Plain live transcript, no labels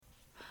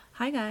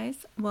Hi,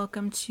 guys.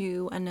 Welcome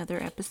to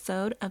another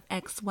episode of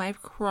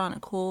Ex-Wife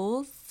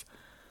Chronicles.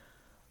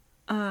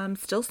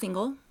 Still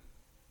single.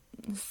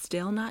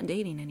 Still not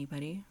dating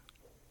anybody.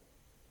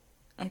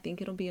 I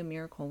think it'll be a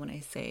miracle when I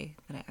say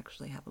that I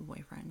actually have a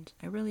boyfriend.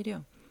 I really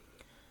do.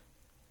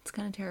 It's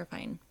kind of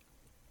terrifying.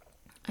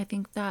 I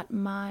think that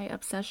my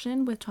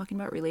obsession with talking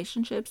about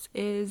relationships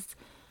is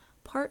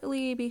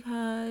partly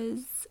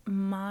because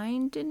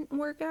mine didn't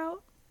work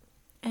out.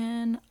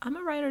 And I'm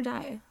a ride or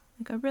die.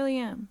 Like, I really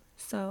am.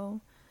 So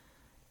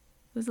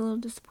it was a little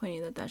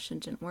disappointing that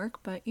shit didn't work,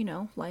 but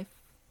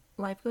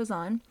life goes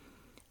on.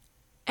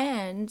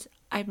 And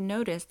I've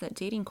noticed that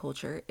dating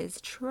culture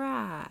is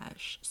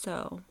trash.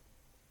 So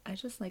I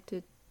just like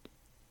to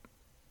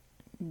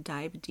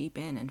dive deep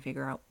in and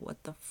figure out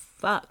what the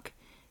fuck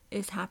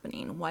is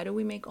happening. Why do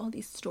we make all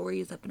these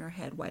stories up in our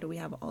head? Why do we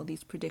have all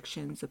these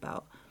predictions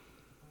about,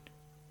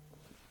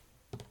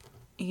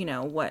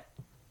 what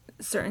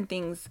certain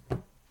things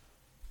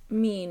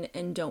mean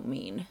and don't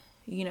mean?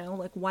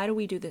 Like, why do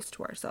we do this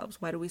to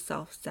ourselves? Why do we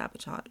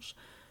self-sabotage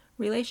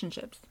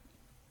relationships?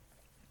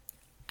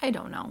 I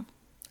don't know.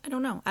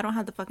 I don't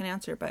have the fucking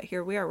answer, but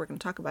here we are. We're going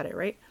to talk about it,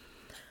 right?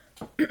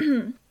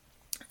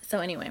 So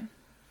anyway.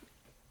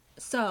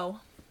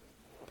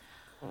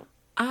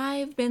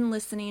 I've been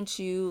listening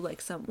to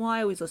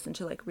I always listen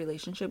to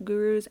relationship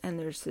gurus, and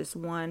there's this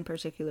one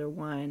particular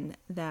one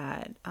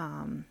that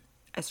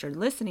I started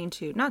listening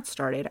to. Not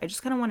started. I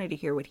just kind of wanted to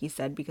hear what he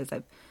said because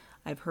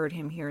I've heard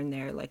him here and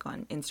there, like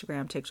on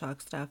Instagram, TikTok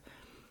stuff.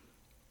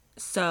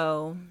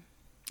 So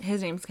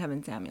his name's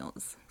Kevin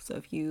Samuels. So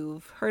if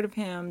you've heard of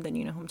him, then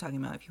you know who I'm talking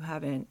about. If you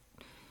haven't,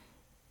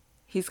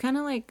 he's kind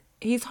of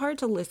he's hard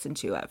to listen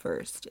to at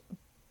first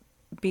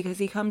because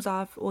he comes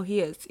off,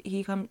 he's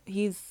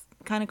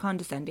kind of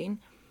condescending,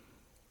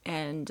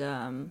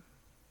 and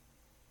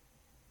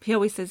he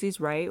always says he's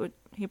right, which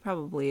he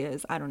probably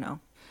is. I don't know.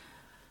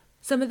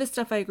 Some of the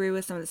stuff I agree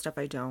with, some of the stuff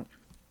I don't.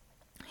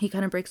 He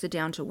kind of breaks it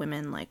down to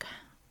women,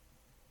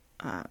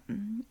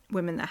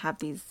 women that have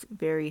these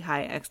very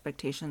high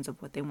expectations of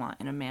what they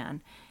want in a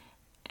man,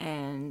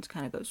 and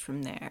kind of goes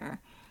from there.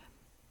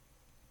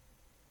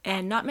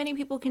 And not many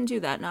people can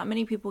do that. Not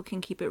many people can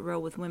keep it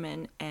real with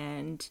women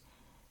and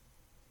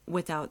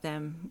without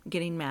them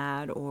getting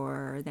mad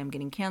or them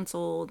getting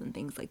canceled and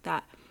things like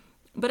that.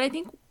 But I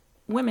think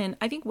women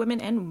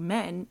and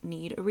men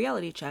need a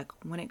reality check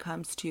when it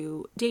comes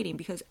to dating,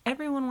 because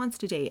everyone wants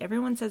to date.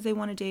 Everyone says they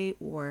want to date,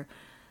 or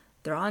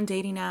they're on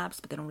dating apps,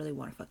 but they don't really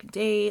want to fucking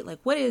date. Like,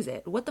 what is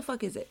it? What the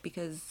fuck is it?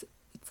 Because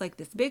it's like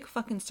this big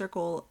fucking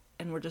circle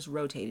and we're just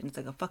rotating. It's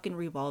like a fucking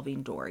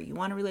revolving door. You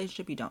want a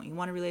relationship, you don't. You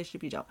want a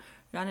relationship, you don't.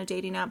 You're on a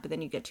dating app, but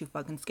then you get too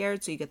fucking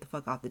scared, so you get the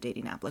fuck off the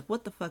dating app. Like,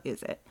 what the fuck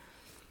is it?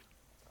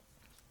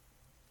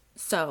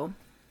 So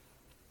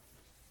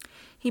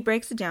he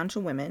breaks it down to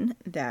women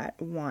that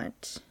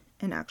want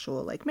an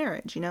actual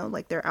marriage,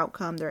 their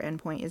outcome, their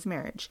endpoint is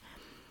marriage.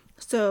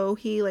 So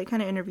he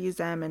kind of interviews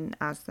them and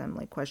asks them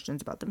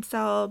questions about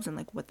themselves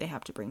and what they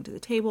have to bring to the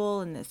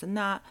table and this and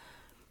that.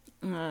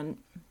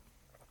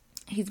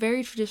 He's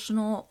very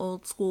traditional,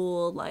 old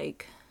school,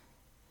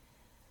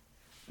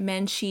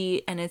 men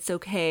cheat and it's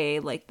okay,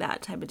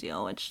 that type of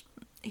deal, which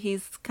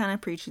he's kind of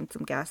preaching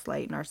some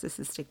gaslight,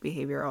 narcissistic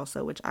behavior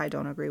also, which I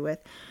don't agree with.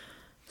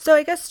 So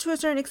I guess to a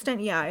certain extent,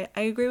 yeah,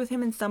 I agree with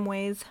him in some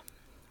ways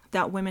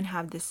that women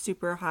have this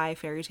super high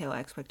fairy tale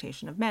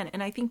expectation of men.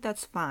 And I think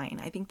that's fine.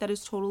 I think that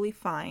is totally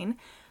fine.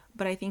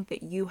 But I think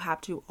that you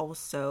have to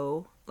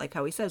also, like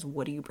how he says,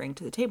 what do you bring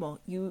to the table?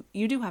 You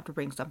do have to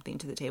bring something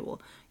to the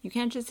table. You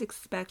can't just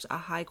expect a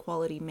high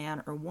quality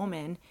man or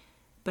woman,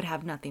 but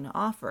have nothing to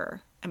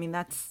offer. I mean,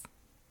 that's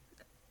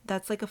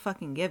like a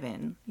fucking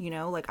given,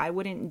 I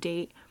wouldn't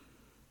date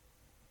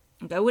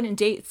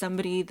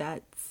somebody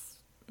that's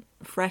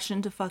fresh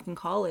into fucking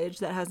college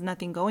that has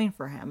nothing going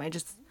for him.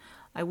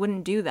 I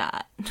wouldn't do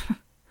that.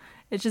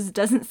 It just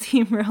doesn't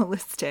seem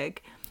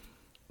realistic.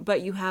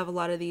 But you have a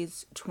lot of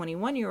these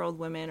 21-year-old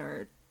women,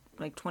 or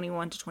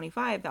 21 to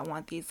 25, that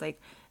want these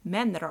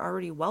men that are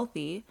already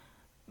wealthy.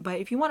 But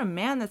if you want a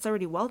man that's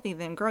already wealthy,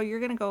 then girl, you're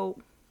going to go,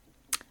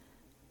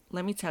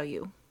 let me tell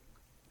you,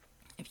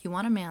 if you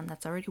want a man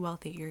that's already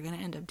wealthy, you're going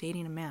to end up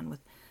dating a man with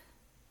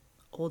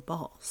old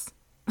balls.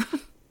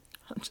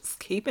 I'm just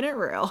keeping it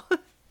real.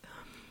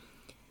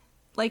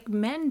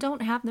 Men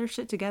don't have their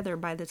shit together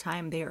by the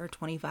time they are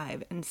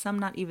 25, and some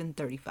not even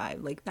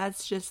 35.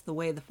 That's just the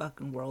way the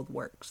fucking world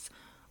works.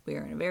 We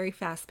are in a very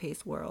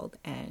fast-paced world,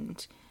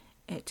 and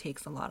it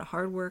takes a lot of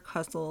hard work,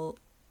 hustle,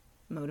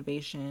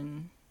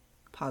 motivation,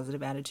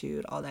 positive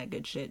attitude, all that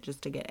good shit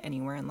just to get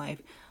anywhere in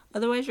life.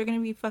 Otherwise, you're going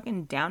to be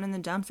fucking down in the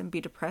dumps and be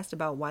depressed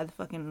about why the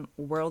fucking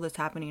world is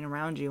happening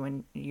around you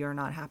and you're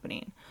not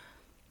happening.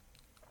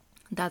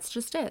 That's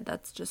just it.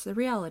 That's just the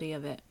reality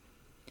of it.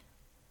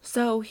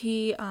 So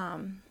he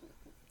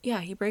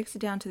breaks it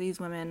down to these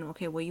women.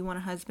 Okay, well, you want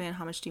a husband.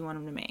 How much do you want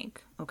him to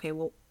make? Okay,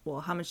 well,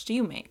 how much do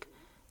you make?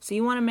 So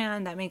you want a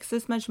man that makes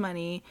this much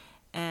money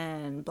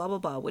and blah blah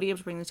blah. What do you have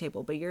to bring to the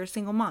table? But you're a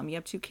single mom, you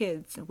have 2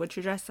 kids, what's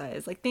your dress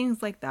size? Like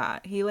things like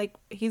that.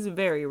 He's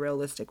very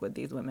realistic with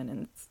these women,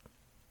 and it's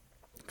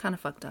kind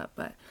of fucked up.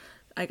 But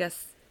I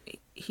guess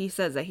he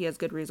says that he has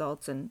good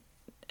results, and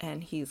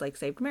he's like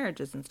saved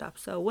marriages and stuff,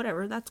 so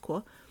whatever, that's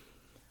cool.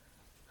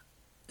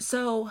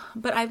 So,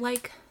 but I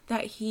like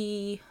that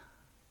he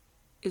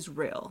is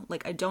real.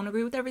 Like, I don't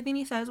agree with everything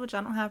he says, which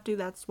I don't have to.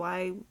 That's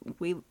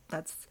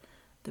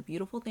the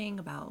beautiful thing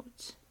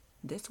about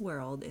this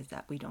world, is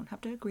that we don't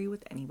have to agree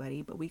with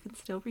anybody, but we can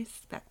still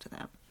respect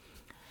them.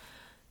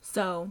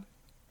 So,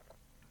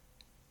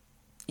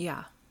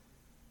 yeah.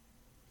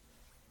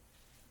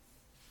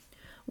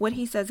 What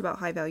he says about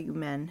high value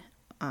men,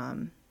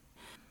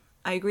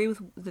 I agree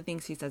with the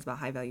things he says about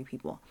high value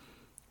people,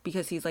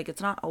 because he's like,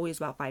 it's not always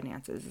about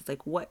finances. It's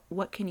like,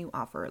 what can you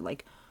offer?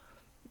 Like,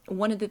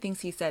 one of the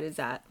things he said is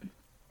that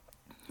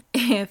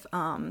if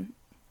a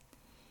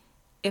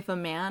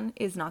man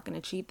is not going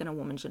to cheat, then a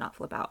woman should not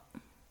flip out.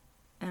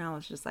 And I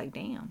was just like,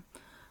 damn.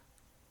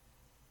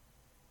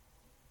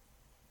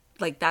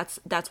 Like, that's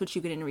what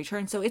you get in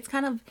return. So it's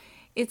kind of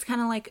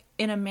like,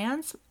 in a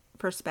man's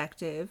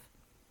perspective,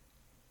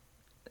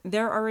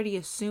 they're already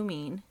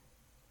assuming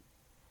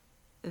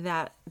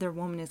that their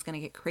woman is going to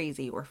get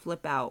crazy or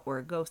flip out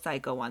or go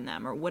psycho on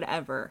them or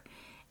whatever.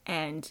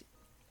 And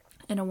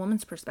in a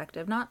woman's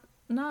perspective, not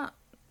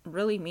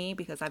really me,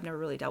 because I've never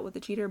really dealt with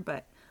a cheater,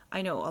 but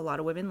I know a lot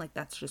of women, like,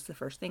 that's just the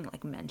first thing.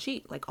 Like, men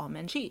cheat. Like, all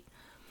men cheat.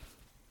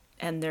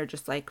 And they're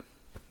just like,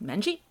 men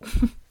cheat.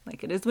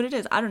 Like, it is what it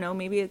is. I don't know.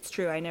 Maybe it's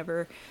true.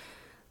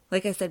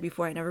 Like I said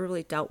before, I never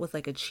really dealt with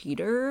like a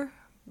cheater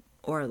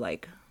or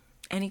like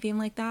anything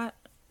like that.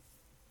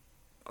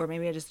 Or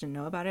maybe I just didn't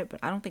know about it, but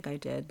I don't think I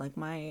did. Like,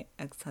 my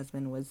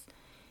ex-husband was,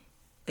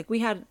 like, we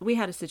had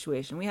a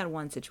situation. We had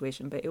one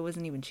situation, but it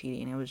wasn't even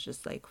cheating. It was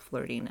just like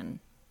flirting and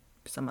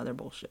some other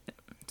bullshit.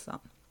 So,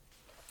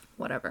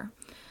 whatever.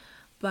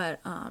 But,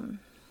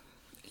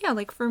 yeah,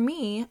 like, for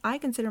me, I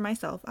consider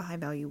myself a high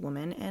value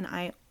woman, and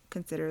I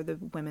consider the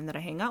women that I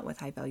hang out with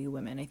high value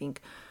women. I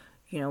think,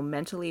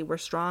 mentally we're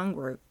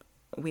strong.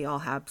 We all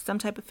have some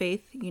type of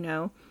faith,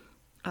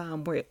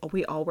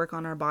 we all work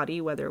on our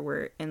body, whether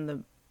we're in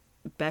the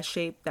best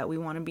shape that we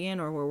want to be in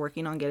or we're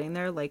working on getting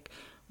there. Like,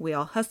 we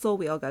all hustle,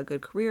 we all got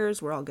good careers,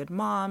 we're all good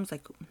moms.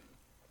 Like,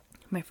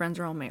 my friends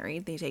are all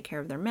married, they take care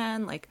of their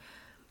men. Like,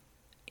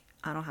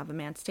 I don't have a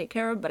man to take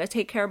care of, but I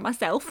take care of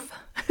myself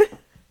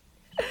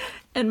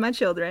and my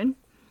children.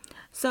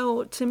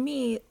 So to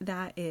me,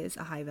 that is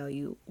a high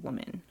value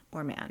woman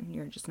or man.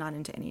 You're just not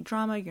into any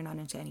drama, you're not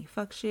into any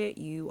fuck shit,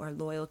 you are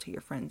loyal to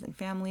your friends and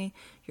family,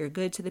 you're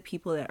good to the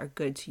people that are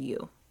good to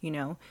you,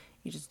 you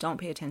just don't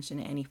pay attention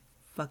to any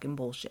fucking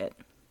bullshit.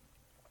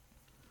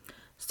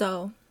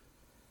 So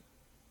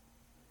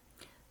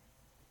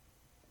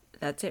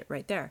that's it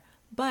right there.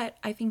 But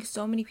I think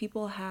so many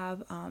people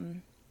have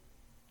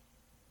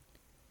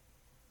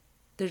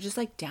they're just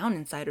like down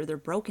inside, or they're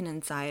broken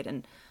inside,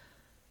 and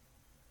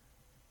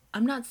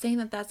I'm not saying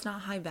that that's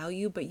not high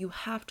value, but you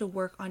have to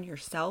work on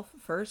yourself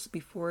first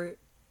before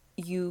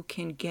you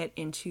can get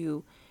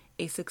into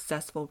a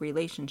successful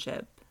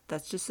relationship.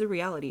 That's just the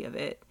reality of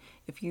it.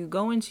 If you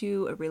go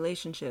into a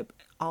relationship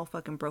all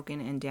fucking broken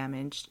and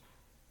damaged,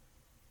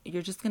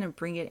 you're just going to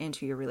bring it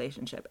into your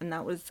relationship. And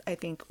that was, I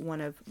think,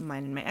 one of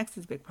mine and my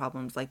ex's big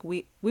problems. Like,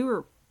 we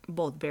were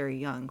both very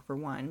young, for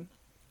one.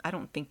 I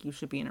don't think you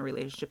should be in a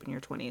relationship in your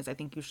 20s. I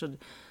think you should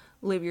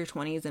live your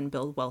 20s and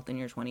build wealth in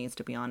your 20s,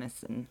 to be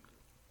honest. And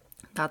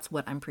that's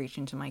what I'm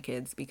preaching to my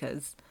kids,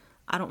 because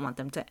I don't want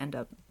them to end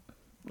up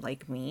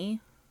like me.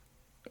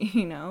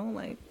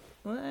 Like,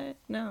 what?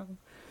 No.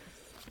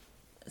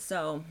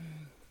 So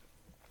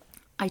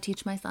I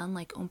teach my son,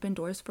 like, open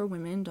doors for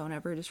women. Don't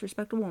ever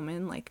disrespect a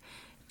woman. Like,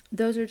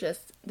 those are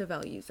just the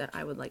values that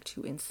I would like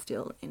to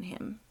instill in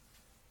him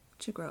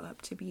to grow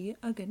up to be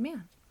a good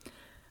man.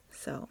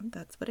 So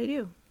that's what I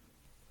do.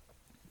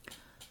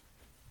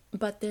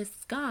 But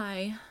this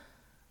guy,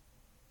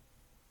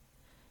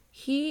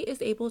 he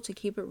is able to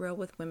keep it real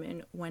with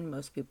women when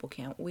most people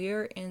can't.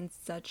 We're in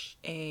such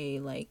a,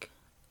 like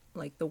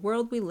the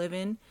world we live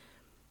in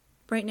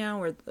right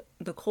now, or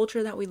the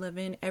culture that we live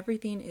in,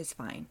 everything is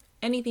fine.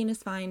 Anything is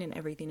fine and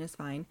everything is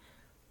fine.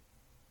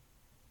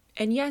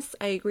 And yes,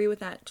 I agree with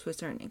that to a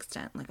certain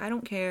extent. Like, I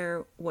don't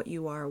care what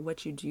you are,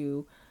 what you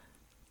do,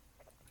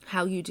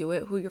 how you do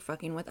it, who you're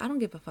fucking with. I don't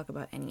give a fuck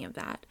about any of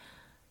that.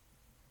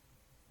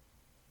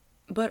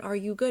 But are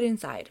you good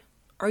inside?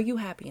 Are you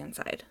happy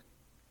inside?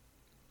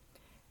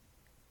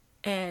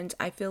 And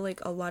I feel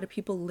like a lot of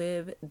people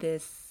live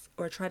this,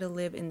 or try to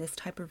live in this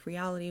type of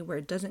reality where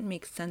it doesn't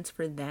make sense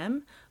for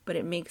them, but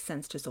it makes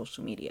sense to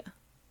social media,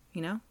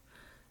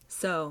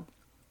 So,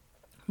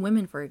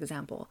 women, for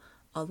example,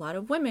 a lot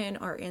of women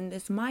are in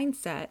this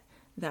mindset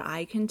that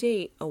I can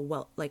date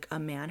a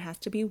man has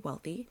to be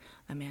wealthy,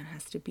 a man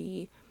has to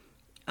be,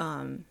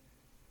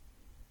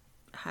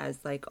 has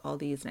like all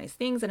these nice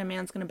things, and a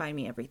man's gonna buy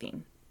me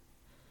everything.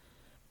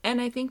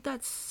 And I think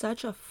that's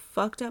such a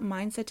fucked up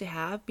mindset to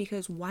have,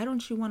 because why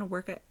don't you want to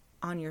work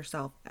on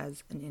yourself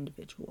as an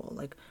individual?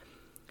 Like,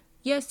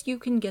 Yes, you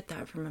can get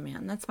that from a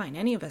man. That's fine.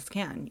 Any of us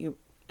can.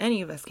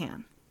 Any of us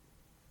can.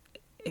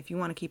 If you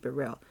want to keep it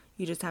real.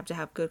 You just have to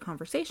have good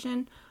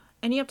conversation,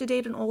 and you have to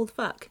date an old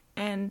fuck.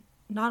 And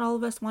not all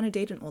of us want to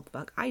date an old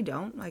fuck. I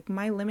don't. Like,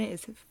 my limit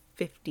is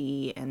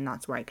 50, and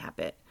that's where I cap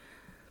it.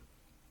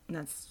 And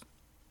that's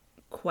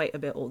quite a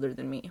bit older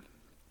than me.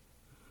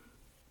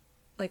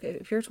 Like,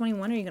 if you're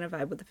 21, are you going to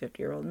vibe with a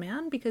 50-year-old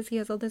man because he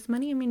has all this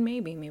money? I mean,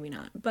 maybe, maybe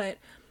not. But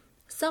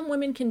some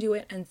women can do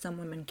it and some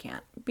women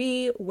can't.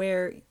 Be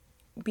where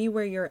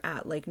you're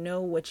at. Like,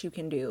 know what you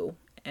can do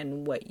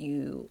and what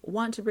you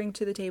want to bring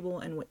to the table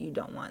and what you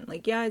don't want.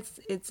 Like, yeah,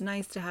 it's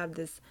nice to have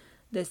this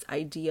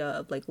idea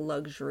of like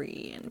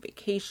luxury and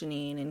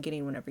vacationing and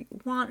getting whatever you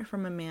want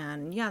from a man.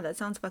 And yeah, that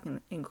sounds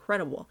fucking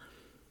incredible.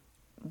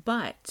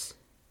 But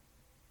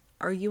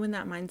are you in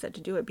that mindset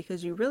to do it?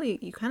 Because you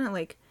kind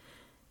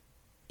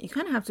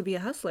of have to be a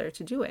hustler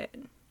to do it.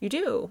 You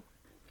do.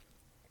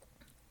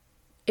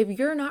 If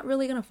you're not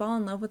really going to fall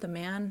in love with a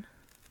man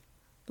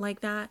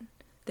like that,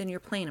 then you're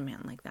playing a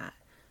man like that.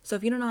 So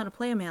if you don't know how to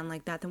play a man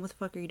like that, then what the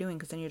fuck are you doing?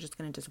 Because then you're just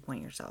going to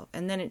disappoint yourself.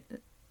 And then it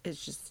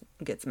just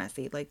gets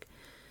messy. Like,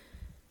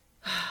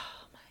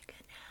 oh my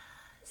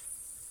goodness.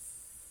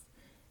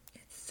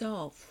 It's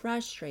so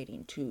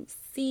frustrating to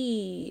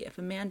see. If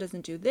a man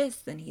doesn't do this,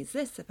 then he's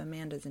this. If a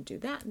man doesn't do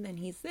that, then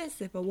he's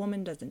this. If a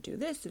woman doesn't do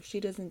this, if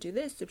she doesn't do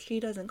this, if she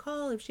doesn't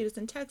call, if she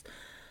doesn't text,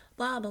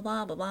 blah, blah,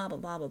 blah, blah, blah, blah,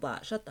 blah, blah,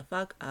 blah. Shut the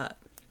fuck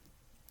up.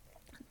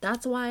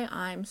 That's why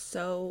I'm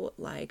so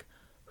like,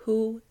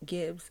 who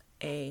gives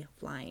a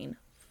flying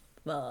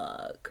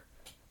fuck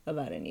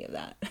about any of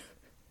that?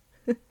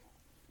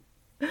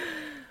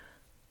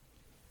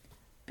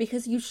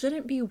 Because you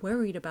shouldn't be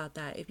worried about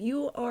that. If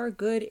you are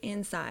good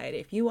inside,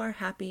 if you are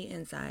happy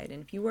inside,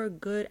 and if you are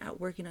good at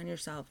working on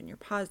yourself and you're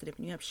positive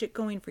and you have shit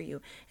going for you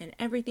and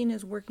everything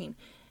is working,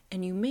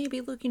 and you may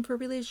be looking for a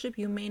relationship,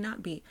 you may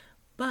not be,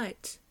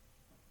 but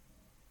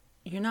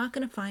you're not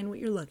going to find what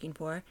you're looking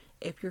for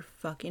if you're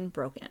fucking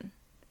broken.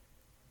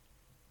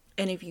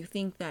 And if you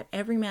think that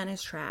every man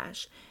is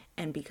trash,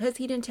 and because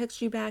he didn't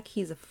text you back,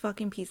 he's a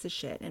fucking piece of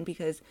shit, and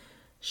because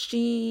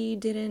she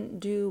didn't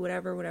do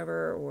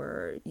whatever,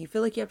 or you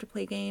feel like you have to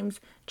play games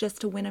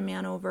just to win a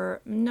man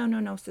over,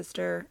 no,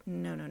 sister.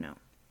 No.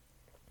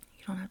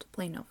 You don't have to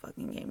play no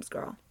fucking games,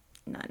 girl.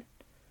 None.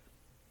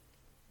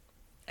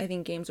 I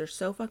think games are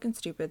so fucking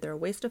stupid. They're a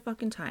waste of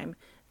fucking time.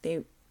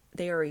 They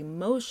are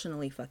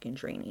emotionally fucking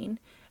draining.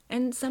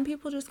 And some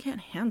people just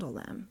can't handle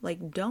them.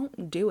 Like,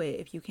 don't do it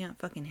if you can't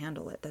fucking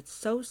handle it. That's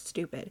so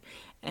stupid.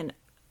 And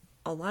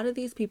a lot of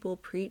these people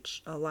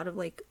preach a lot of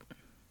like,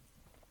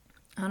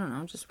 I don't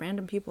know, just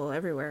random people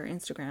everywhere,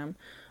 Instagram,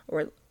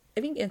 or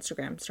I think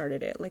Instagram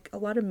started it, like a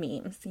lot of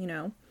memes, you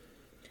know,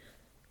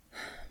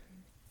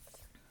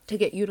 to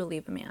get you to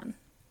leave a man.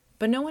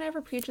 But no one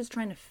ever preaches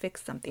trying to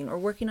fix something or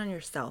working on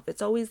yourself.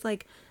 It's always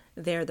like,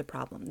 they're the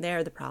problem.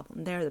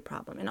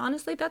 And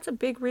honestly, that's a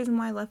big reason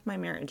why I left my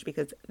marriage,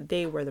 because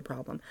they were the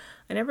problem.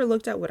 I never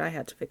looked at what I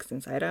had to fix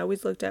inside. I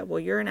always looked at, well,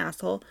 you're an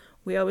asshole.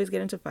 We always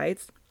get into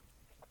fights.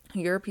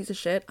 You're a piece of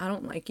shit. I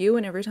don't like you.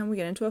 And every time we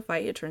get into a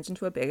fight, it turns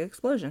into a big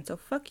explosion. So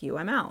fuck you.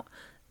 I'm out.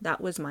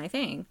 That was my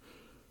thing.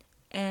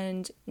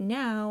 And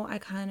now I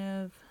kind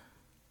of,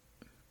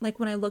 like,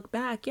 when I look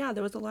back, yeah,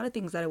 there was a lot of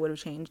things that I would have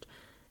changed.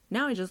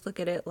 Now I just look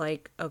at it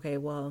like, okay,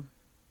 well,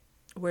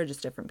 we're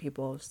just different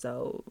people.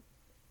 So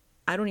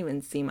I don't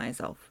even see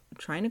myself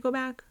trying to go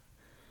back.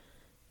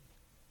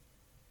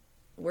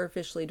 We're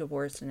officially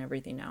divorced and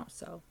everything now,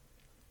 so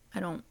I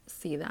don't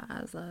see that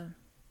as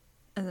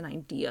an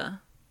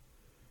idea.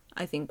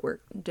 I think we're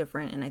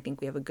different, and I think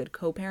we have a good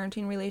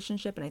co-parenting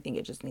relationship, and I think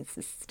it just needs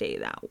to stay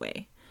that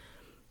way.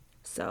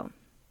 So,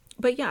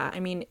 but yeah, I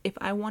mean, if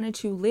I wanted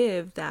to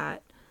live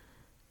that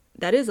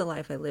is a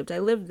life I lived. I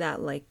lived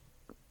that, like,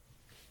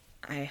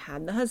 I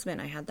had the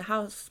husband, I had the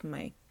house,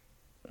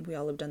 we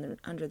all lived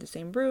under the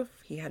same roof.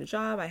 He had a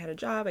job, I had a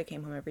job. I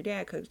came home every day.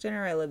 I cooked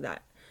dinner. I lived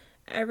that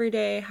every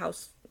day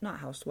not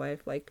housewife,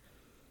 like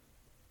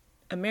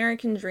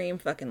American dream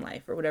fucking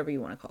life, or whatever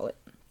you want to call it.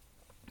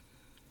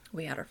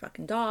 We had our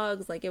fucking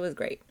dogs. Like, it was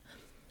great.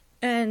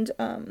 And,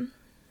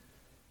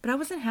 but I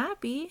wasn't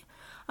happy.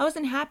 I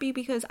wasn't happy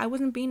because I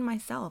wasn't being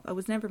myself. I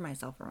was never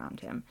myself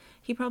around him.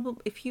 He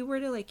probably, if he were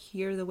to like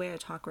hear the way I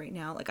talk right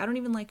now, like, I don't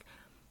even like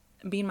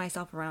being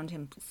myself around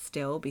him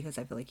still, because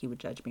I feel like he would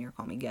judge me or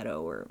call me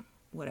ghetto or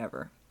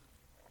whatever.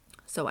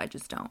 So I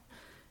just don't.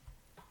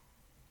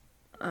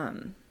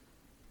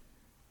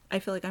 I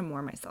feel like I'm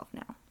more myself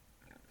now.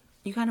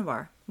 You kind of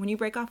are. When you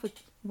break off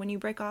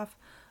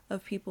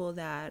of people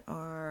that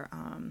are,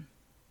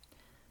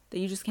 that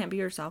you just can't be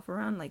yourself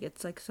around, like,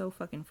 it's like so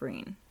fucking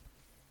freeing.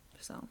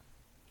 So,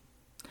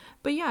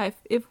 but yeah,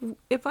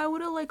 if I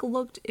would have like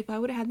if I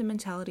would have had the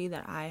mentality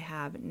that I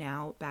have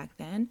now back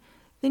then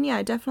yeah,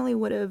 I definitely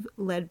would have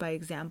led by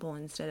example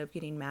instead of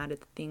getting mad at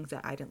the things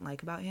that I didn't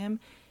like about him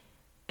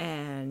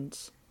and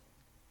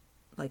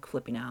like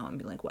flipping out and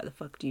being like, why the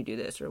fuck do you do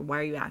this? Or why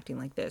are you acting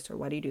like this? Or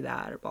why do you do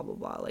that? Or blah, blah,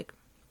 blah. Like,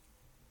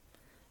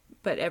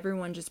 But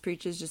everyone just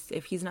preaches, just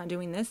if he's not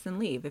doing this, then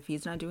leave. If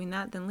he's not doing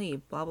that, then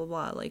leave. Blah, blah,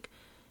 blah. Like,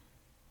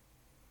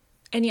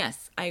 and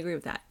yes, I agree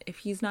with that. If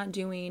he's not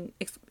doing,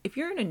 if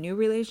you're in a new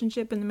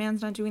relationship and the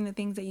man's not doing the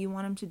things that you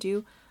want him to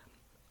do,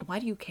 why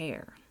do you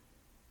care?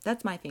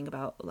 That's my thing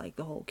about like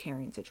the whole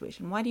caring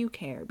situation. Why do you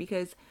care?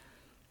 Because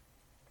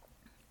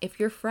if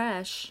you're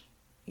fresh,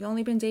 you've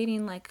only been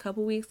dating like a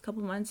couple weeks,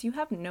 couple months, you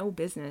have no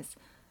business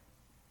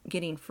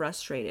getting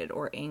frustrated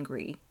or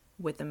angry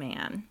with a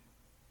man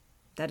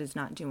that is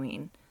not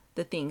doing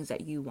the things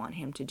that you want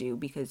him to do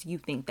because you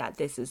think that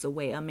this is the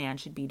way a man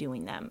should be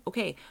doing them.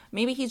 Okay,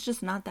 maybe he's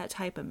just not that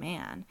type of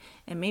man,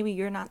 and maybe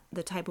you're not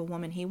the type of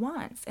woman he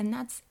wants, and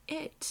that's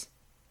it.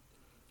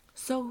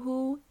 So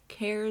who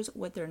cares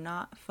what they're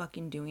not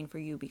fucking doing for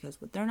you?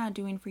 Because what they're not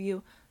doing for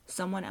you,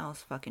 someone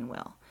else fucking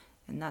will.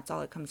 And that's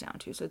all it comes down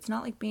to. So it's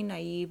not like being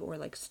naive or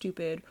like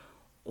stupid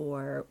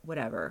or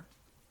whatever.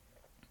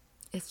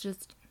 It's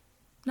just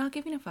not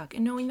giving a fuck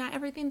and knowing that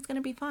everything's going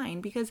to be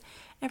fine, because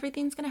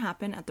everything's going to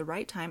happen at the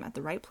right time, at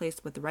the right place,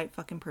 with the right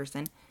fucking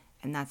person.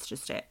 And that's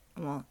just it.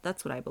 Well,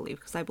 that's what I believe,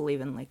 because I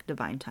believe in like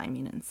divine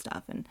timing and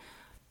stuff. And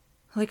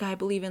like I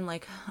believe in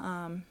like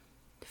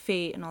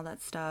fate and all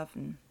that stuff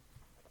and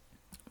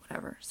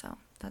whatever. So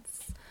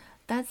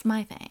that's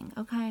my thing.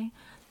 Okay.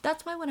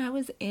 That's why when I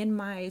was in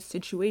my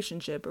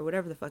situationship or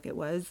whatever the fuck it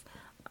was,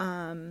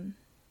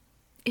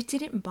 it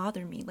didn't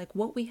bother me. Like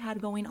what we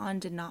had going on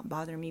did not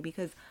bother me,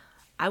 because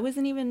I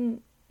wasn't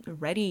even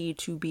ready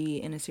to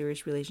be in a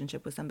serious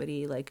relationship with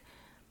somebody. Like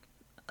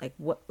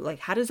what, like,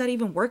 how does that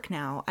even work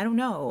now? I don't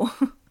know.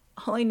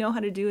 All I know how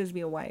to do is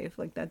be a wife.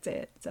 Like, that's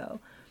it. So,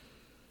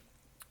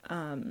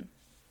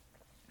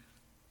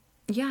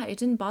 yeah, it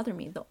didn't bother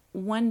me. The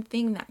one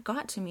thing that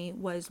got to me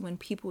was when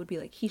people would be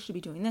like, he should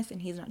be doing this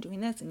and he's not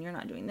doing this and you're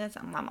not doing this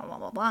and blah, blah, blah,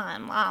 blah, blah,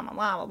 and blah, blah,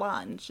 blah, blah, blah.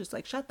 And it's just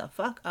like, shut the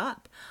fuck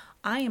up.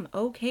 I am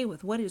okay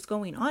with what is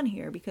going on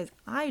here because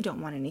I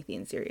don't want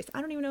anything serious.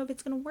 I don't even know if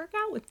it's going to work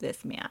out with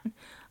this man.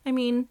 I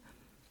mean,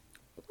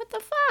 what the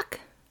fuck?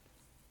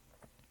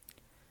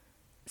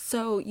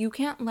 So you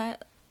can't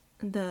let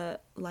the,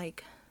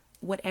 like,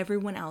 what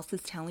everyone else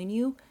is telling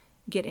you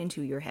get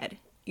into your head.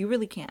 You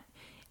really can't.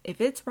 If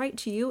it's right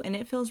to you and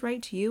it feels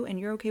right to you and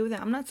you're okay with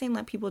it, I'm not saying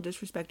let people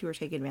disrespect you or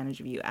take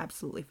advantage of you.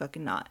 Absolutely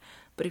fucking not.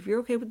 But if you're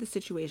okay with the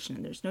situation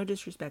and there's no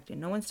disrespect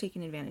and no one's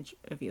taking advantage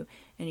of you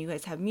and you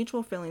guys have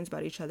mutual feelings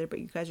about each other, but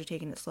you guys are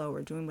taking it slow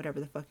or doing whatever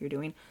the fuck you're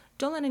doing,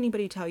 don't let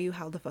anybody tell you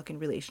how the fucking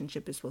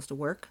relationship is supposed to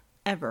work.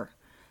 Ever.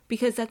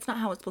 Because that's not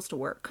how it's supposed to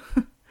work.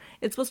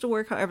 It's supposed to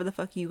work however the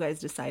fuck you guys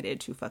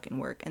decided to fucking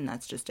work, and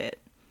that's just it.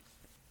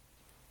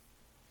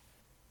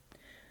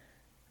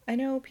 I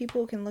know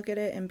people can look at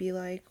it and be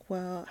like,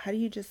 well, how do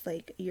you just,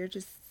 like, you're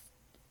just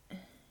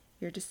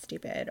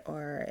stupid.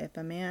 Or if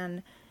a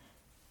man,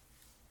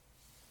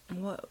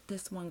 what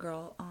this one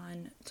girl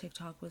on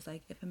TikTok was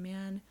like, if a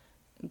man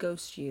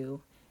ghosts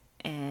you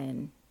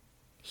and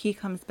he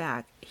comes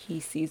back, he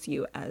sees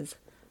you as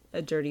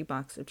a dirty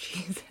box of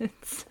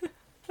Cheez-Its.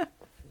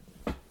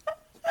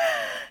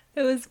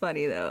 It was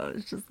funny though.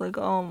 It's just like,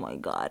 oh my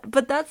God.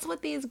 But that's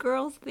what these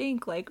girls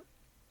think. Like,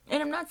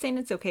 and I'm not saying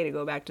it's okay to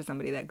go back to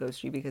somebody that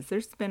ghosted you, because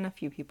there's been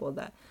people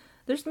that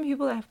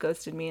have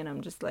ghosted me and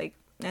I'm just like,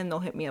 and they'll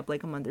hit me up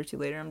like a month or two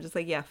later. I'm just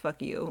like, yeah,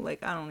 fuck you.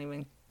 Like, I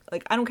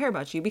don't care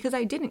about you, because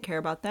I didn't care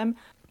about them.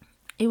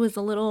 It was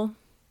a little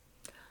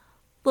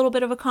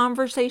bit of a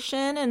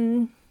conversation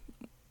and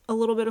a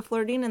little bit of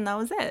flirting, and that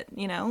was it.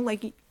 You know,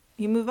 like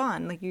you move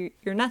on. Like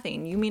you're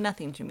nothing. You mean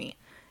nothing to me.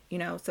 You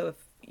know, so if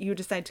you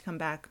decide to come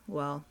back,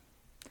 well,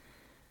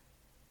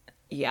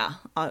 yeah,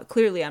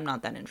 clearly I'm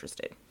not that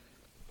interested.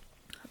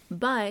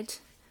 But,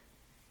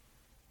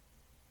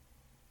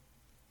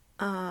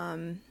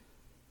 yeah,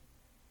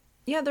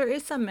 there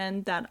is some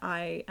men that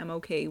I am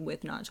okay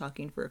with not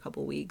talking for a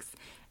couple weeks.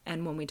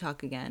 And when we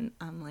talk again,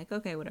 I'm like,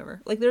 okay,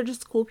 whatever. Like, they're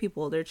just cool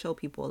people. They're chill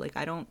people. Like,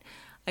 I don't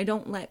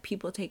let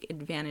people take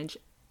advantage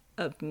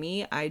of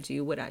me. I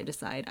do what I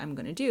decide I'm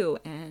going to do.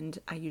 And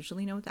I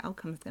usually know what the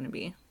outcome is going to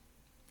be.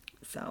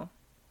 So,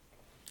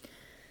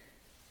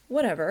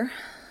 whatever.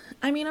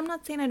 I mean, I'm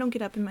not saying I don't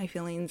get up in my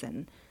feelings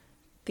and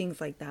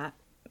things like that,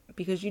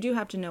 because you do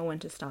have to know when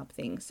to stop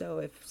things. So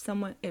if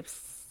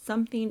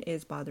something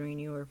is bothering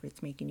you, or if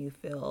it's making you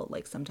feel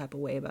like some type of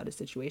way about a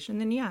situation,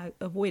 then yeah,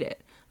 avoid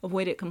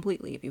it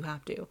completely if you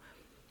have to.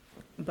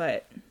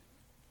 But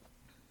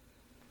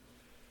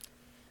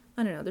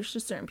I don't know, there's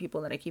just certain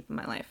people that I keep in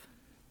my life,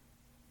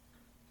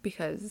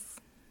 because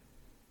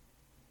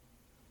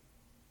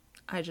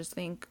I just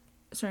think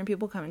certain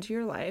people come into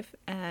your life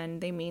and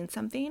they mean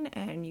something,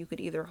 and you could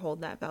either hold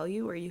that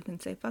value or you can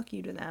say fuck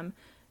you to them.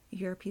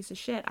 You're a piece of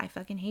shit. I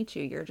fucking hate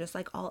you. You're just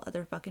like all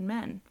other fucking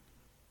men.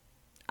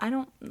 I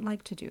don't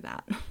like to do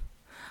that.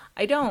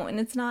 I don't. And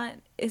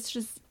it's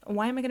just,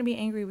 why am I going to be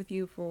angry with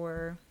you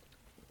for,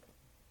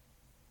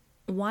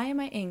 why am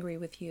I angry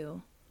with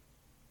you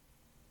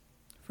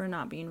for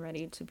not being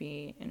ready to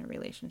be in a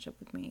relationship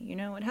with me? You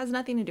know, it has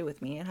nothing to do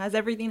with me. It has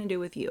everything to do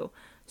with you.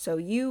 So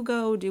you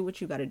go do what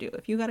you got to do.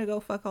 If you got to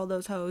go fuck all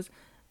those hoes,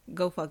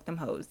 go fuck them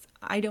hoes.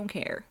 I don't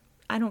care.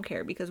 I don't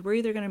care, because we're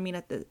either going to meet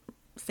at the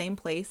same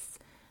place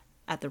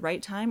at the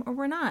right time or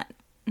we're not.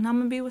 And I'm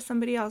going to be with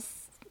somebody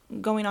else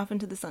going off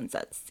into the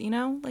sunsets, you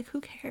know? Like, who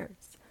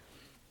cares?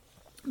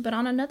 But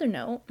on another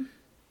note,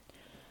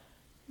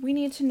 we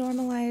need to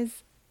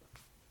normalize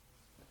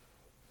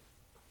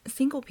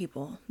single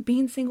people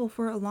being single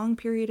for a long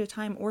period of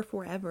time or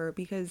forever,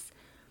 because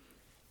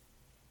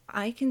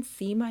I can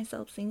see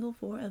myself single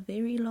for a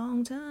very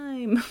long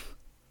time.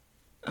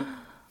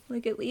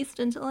 Like, at least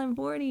until I'm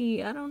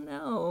 40. I don't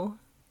know.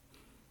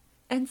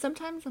 And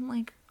sometimes I'm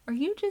like, are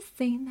you just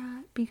saying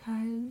that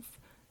because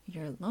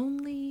you're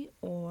lonely?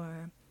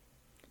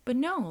 But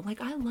no, like,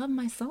 I love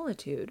my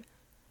solitude.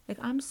 Like,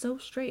 I'm so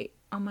straight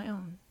on my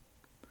own.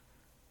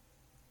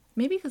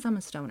 Maybe because I'm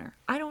a stoner.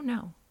 I don't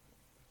know.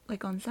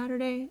 Like, on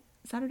Saturday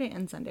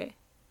and Sunday.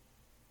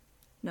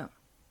 No,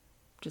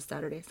 just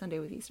Saturday, Sunday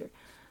with Easter.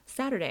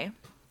 Saturday,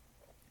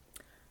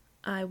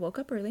 I woke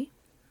up early.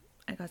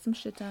 I got some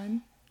shit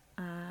done.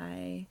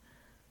 I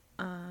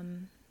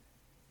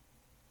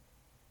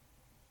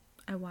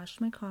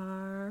washed my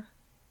car.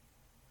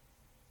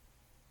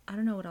 I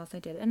don't know what else I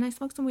did. And I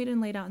smoked some weed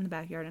and laid out in the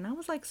backyard. And I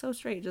was like so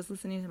straight, just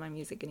listening to my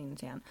music, getting a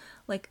tan.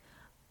 Like,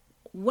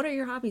 what are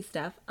your hobbies,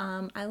 Steph?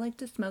 I like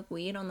to smoke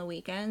weed on the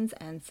weekends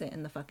and sit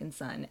in the fucking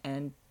sun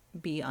and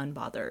be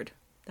unbothered.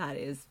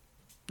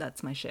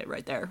 That's my shit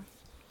right there.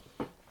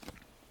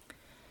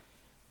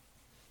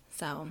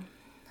 So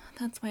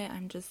that's why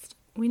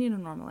we need to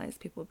normalize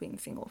people being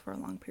single for a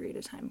long period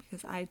of time,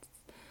 because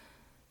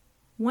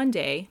one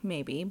day,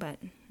 maybe, but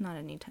not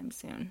anytime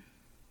soon.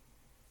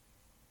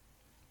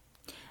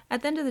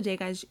 At the end of the day,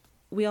 guys,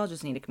 we all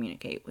just need to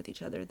communicate with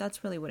each other.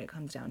 That's really what it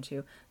comes down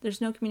to. There's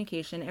no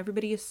communication.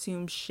 Everybody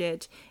assumes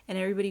shit, and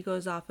everybody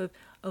goes off of,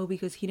 oh,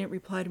 because he didn't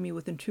reply to me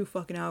within 2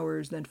 fucking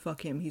hours, then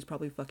fuck him. He's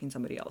probably fucking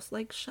somebody else.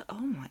 Like,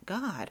 oh my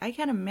God. I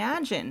can't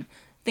imagine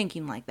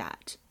thinking like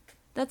that.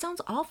 That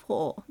sounds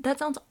awful.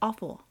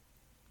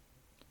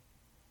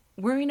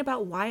 Worrying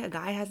about why a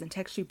guy hasn't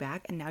texted you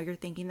back, and now you're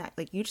thinking that,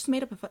 like, you just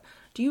made up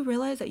do you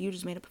realize that you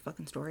just made up a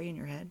fucking story in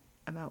your head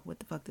about what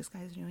the fuck this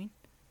guy's doing?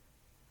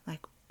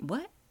 Like,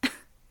 what?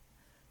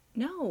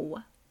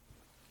 No.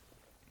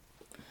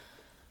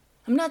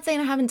 I'm not saying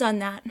I haven't done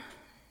that.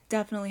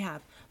 Definitely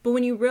have. But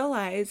when you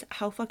realize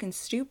how fucking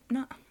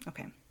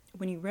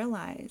when you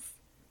realize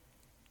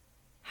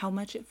how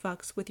much it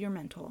fucks with your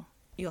mental,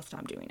 you'll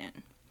stop doing it.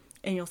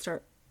 And you'll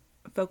start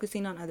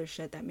focusing on other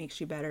shit that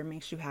makes you better,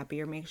 makes you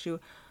happier, makes you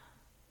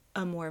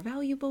a more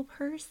valuable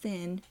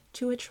person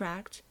to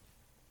attract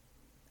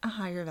a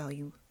higher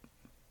value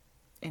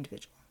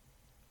individual.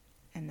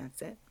 And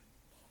that's it.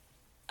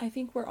 I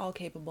think we're all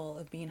capable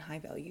of being high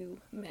value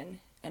men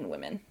and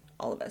women.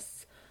 All of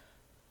us.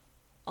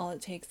 All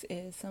it takes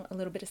is a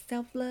little bit of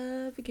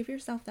self-love. Give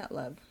yourself that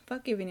love.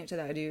 Fuck giving it to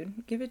that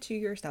dude. Give it to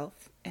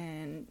yourself,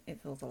 and it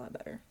feels a lot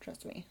better.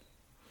 Trust me.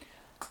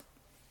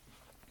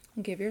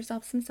 Give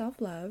yourself some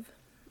self-love.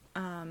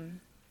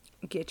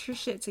 Get your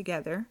shit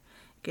together.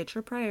 Get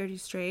your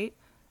priorities straight.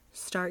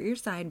 Start your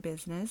side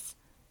business.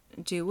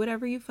 Do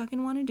whatever you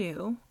fucking want to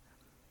do.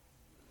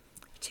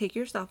 Take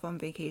yourself on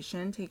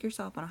vacation. Take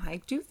yourself on a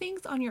hike. Do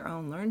things on your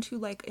own. Learn to,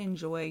 like,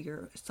 enjoy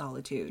your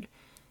solitude.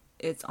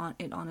 It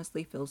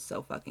honestly feels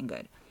so fucking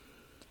good.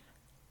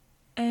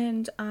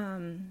 And I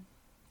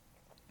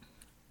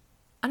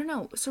don't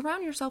know,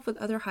 surround yourself with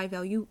other high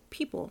value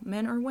people,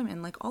 men or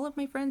women. Like, all of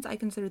my friends, I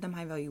consider them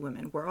high value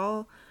women. We're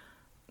all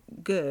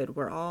good.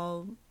 We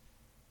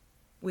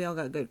all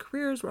got good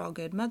careers. We're all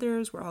good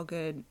mothers. We're all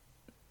good.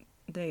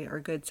 They are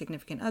good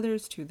significant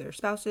others to their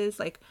spouses.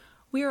 Like,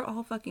 we are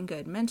all fucking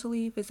good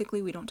mentally,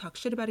 physically. We don't talk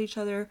shit about each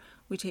other.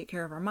 We take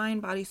care of our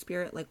mind, body,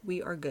 spirit. Like,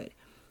 we are good.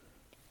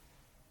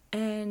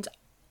 And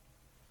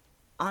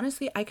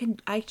honestly, I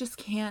can't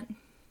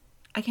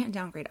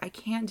downgrade. I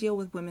can't deal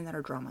with women that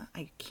are drama.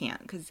 I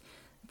can't, because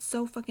it's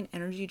so fucking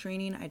energy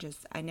draining.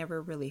 I never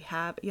really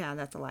have. Yeah,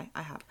 that's a lie.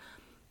 I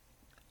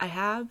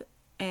have,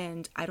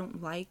 and I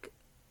don't like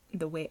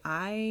the way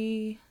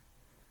I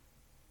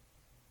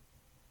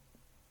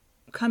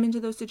come into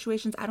those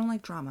situations. I don't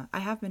like drama. I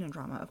have been in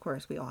drama, of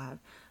course, we all have,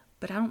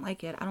 but I don't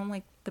like it. I don't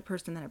like the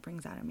person that it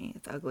brings out of me.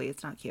 It's ugly.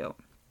 It's not cute.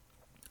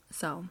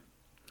 So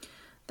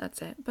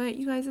that's it. But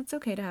you guys, it's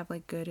okay to have,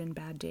 like, good and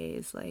bad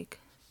days. Like,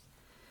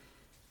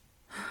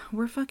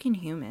 we're fucking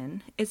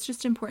human. It's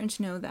just important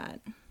to know that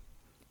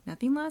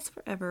nothing lasts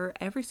forever.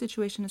 Every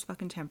situation is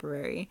fucking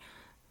temporary.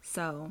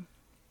 So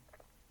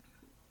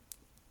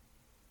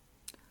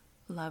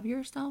love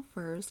yourself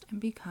first and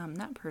become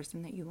that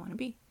person that you want to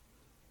be.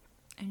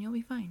 And you'll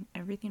be fine.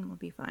 Everything will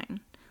be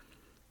fine.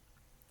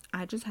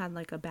 I just had,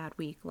 like, a bad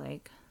week,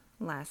 like,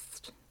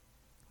 last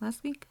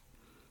week.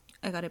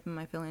 I got up in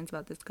my feelings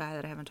about this guy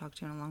that I haven't talked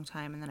to in a long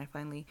time, and then I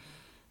finally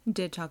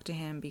did talk to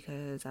him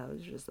because I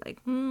was just like,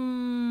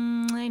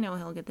 I know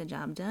he'll get the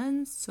job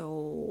done,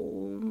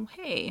 so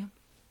hey.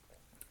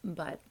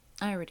 But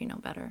I already know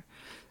better.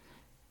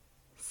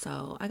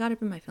 So I got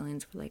up in my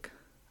feelings for, like,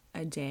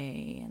 a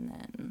day, and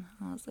then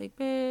I was like,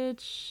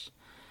 bitch,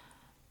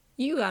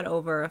 You got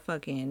over a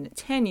fucking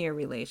 10-year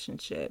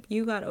relationship.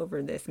 You got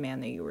over this man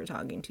that you were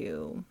talking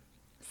to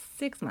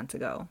 6 months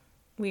ago.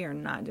 We are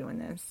not doing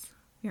this.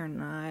 We are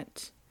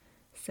not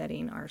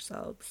setting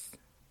ourselves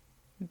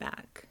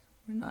back.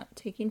 We're not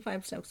taking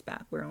 5 steps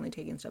back. We're only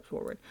taking steps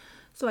forward.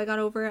 So I got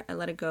over it. I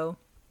let it go.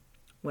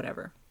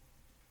 Whatever.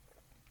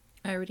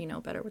 I already know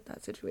better with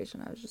that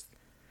situation. I was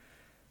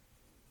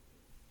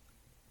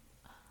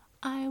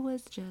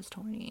just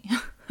horny.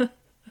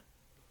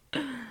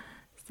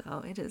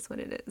 So it is what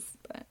it is.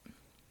 But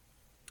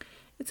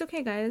it's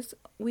okay, guys.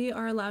 We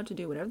are allowed to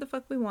do whatever the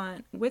fuck we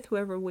want, with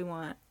whoever we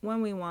want,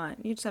 when we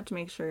want. You just have to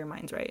make sure your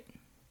mind's right.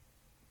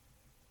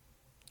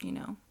 You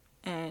know?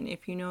 And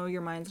if you know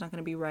your mind's not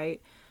going to be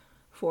right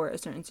for a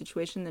certain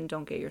situation, then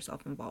don't get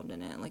yourself involved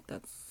in it. Like,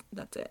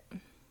 that's it.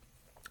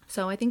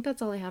 So I think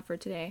that's all I have for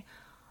today.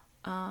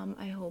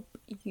 I hope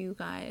you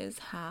guys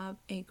have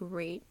a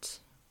great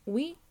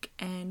week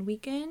and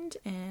weekend,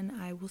 and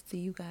I will see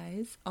you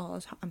guys.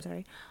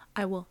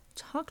 I will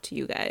talk to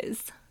you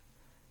guys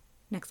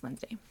next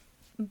Wednesday.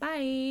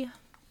 Bye.